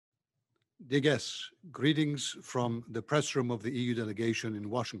Dear guests, greetings from the press room of the EU Delegation in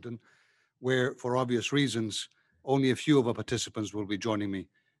Washington, where, for obvious reasons, only a few of our participants will be joining me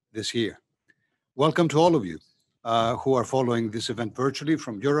this year. Welcome to all of you who are following this event virtually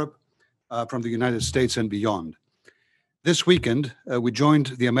from Europe, from the United States, and beyond. This weekend, we joined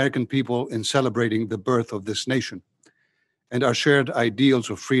the American people in celebrating the birth of this nation and our shared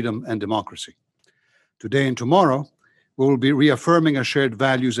ideals of freedom and democracy. Today and tomorrow, we will be reaffirming our shared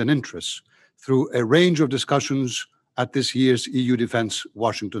values and interests through a range of discussions at this year's EU Defense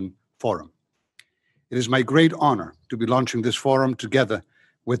Washington Forum. It is my great honor to be launching this forum together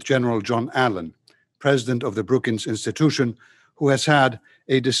with General John Allen, President of the Brookings Institution, who has had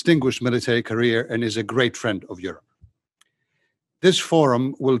a distinguished military career and is a great friend of Europe. This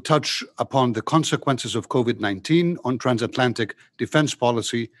forum will touch upon the consequences of COVID-19 on transatlantic defense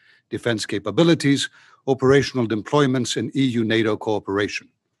policy, defense capabilities, operational deployments, and EU-NATO cooperation.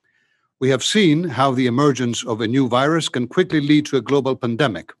 We have seen how the emergence of a new virus can quickly lead to a global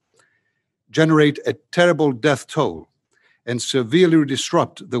pandemic, generate a terrible death toll, and severely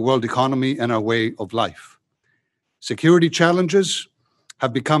disrupt the world economy and our way of life. Security challenges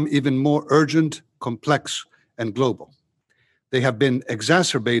have become even more urgent, complex, and global. They have been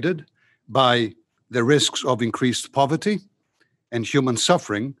exacerbated by the risks of increased poverty and human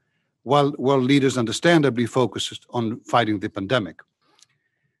suffering, while world leaders understandably focused on fighting the pandemic.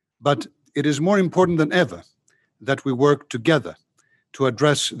 But it is more important than ever that we work together to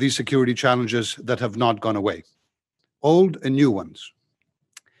address these security challenges that have not gone away, old and new ones.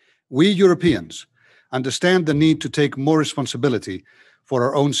 We Europeans understand the need to take more responsibility for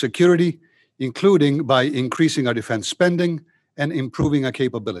our own security, including by increasing our defense spending and improving our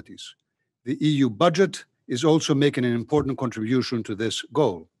capabilities. The EU budget is also making an important contribution to this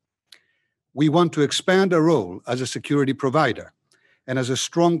goal. We want to expand our role as a security provider and as a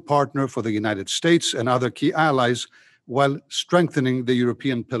strong partner for the United States and other key allies while strengthening the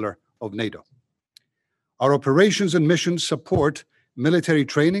European pillar of NATO. Our operations and missions support military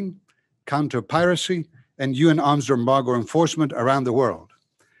training, counter-piracy, and UN arms embargo enforcement around the world.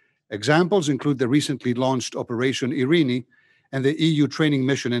 Examples include the recently launched Operation Irini and the EU training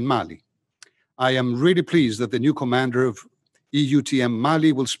mission in Mali. I am really pleased that the new commander of EUTM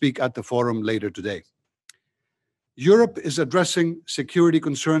Mali will speak at the forum later today. Europe is addressing security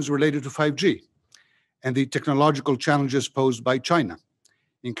concerns related to 5G and the technological challenges posed by China,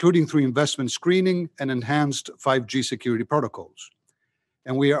 including through investment screening and enhanced 5G security protocols.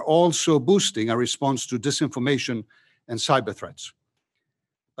 And we are also boosting our response to disinformation and cyber threats.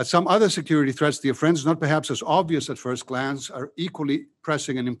 But some other security threats, dear friends, not perhaps as obvious at first glance, are equally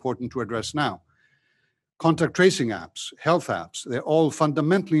pressing and important to address now. Contact tracing apps, health apps, they're all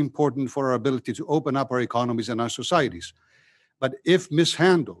fundamentally important for our ability to open up our economies and our societies. But if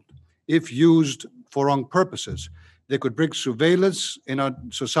mishandled, if used for wrong purposes, they could bring surveillance in our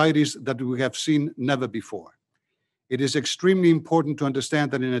societies that we have seen never before. It is extremely important to understand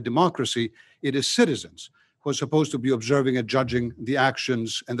that in a democracy, it is citizens who are supposed to be observing and judging the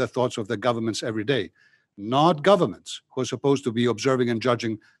actions and the thoughts of their governments every day, not governments who are supposed to be observing and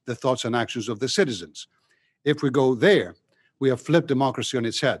judging the thoughts and actions of the citizens. If we go there, we have flipped democracy on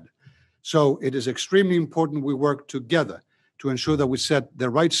its head. So it is extremely important we work together to ensure that we set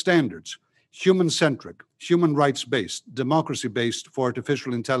the right standards, human-centric, human rights-based, democracy-based for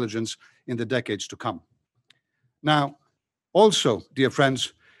artificial intelligence in the decades to come. Now, also, dear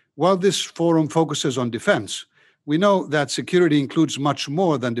friends, while this forum focuses on defense, we know that security includes much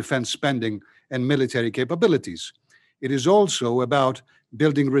more than defense spending and military capabilities. It is also about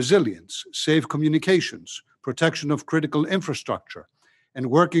building resilience, safe communications, protection of critical infrastructure, and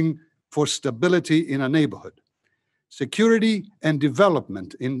working for stability in a neighborhood. Security and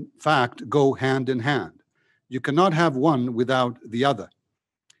development, in fact, go hand in hand. You cannot have one without the other.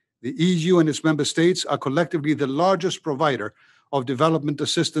 The EU and its member states are collectively the largest provider of development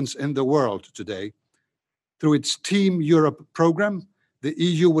assistance in the world today. Through its Team Europe program, the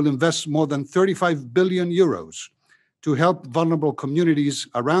EU will invest more than 35 billion euros to help vulnerable communities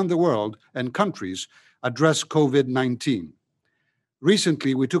around the world and countries address COVID-19.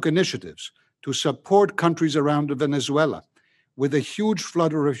 Recently, we took initiatives to support countries around Venezuela with a huge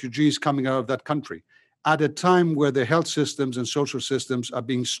flood of refugees coming out of that country at a time where their health systems and social systems are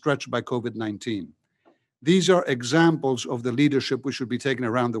being stretched by COVID-19. These are examples of the leadership we should be taking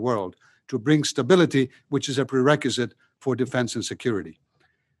around the world to bring stability, which is a prerequisite for defense and security.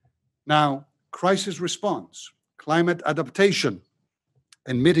 Now, crisis response, climate adaptation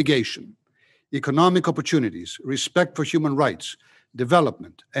and mitigation, economic opportunities, respect for human rights,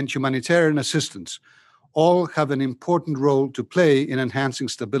 development, and humanitarian assistance all have an important role to play in enhancing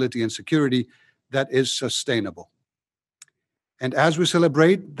stability and security that is sustainable. And as we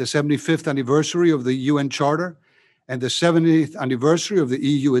celebrate the 75th anniversary of the UN Charter and the 70th anniversary of the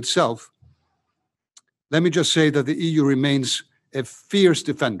EU itself, let me just say that the EU remains a fierce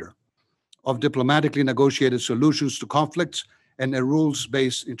defender of diplomatically negotiated solutions to conflicts and a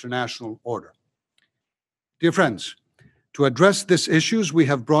rules-based international order. Dear friends, to address these issues, we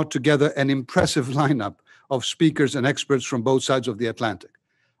have brought together an impressive lineup of speakers and experts from both sides of the Atlantic.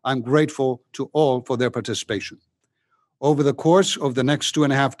 I'm grateful to all for their participation. Over the course of the next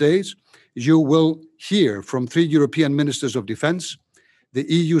 2.5 days, you will hear from 3 European ministers of defense, the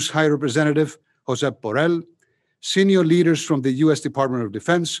EU's High Representative, Josep Borrell, senior leaders from the US Department of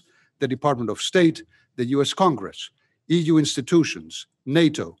Defense, the Department of State, the US Congress, EU institutions,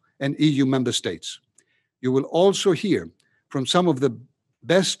 NATO, and EU member states. You will also hear from some of the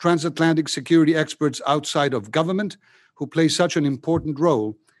best transatlantic security experts outside of government who play such an important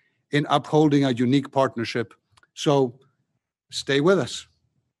role in upholding a unique partnership. So stay with us.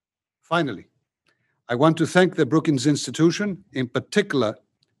 Finally, I want to thank the Brookings Institution, in particular,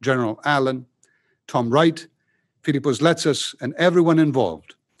 General Allen, Tom Wright, Philippos Letsas, and everyone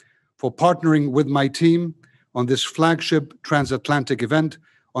involved for partnering with my team on this flagship transatlantic event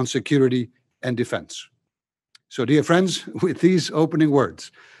on security and defense. So, dear friends, with these opening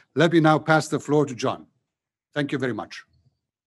words, let me now pass the floor to John. Thank you very much.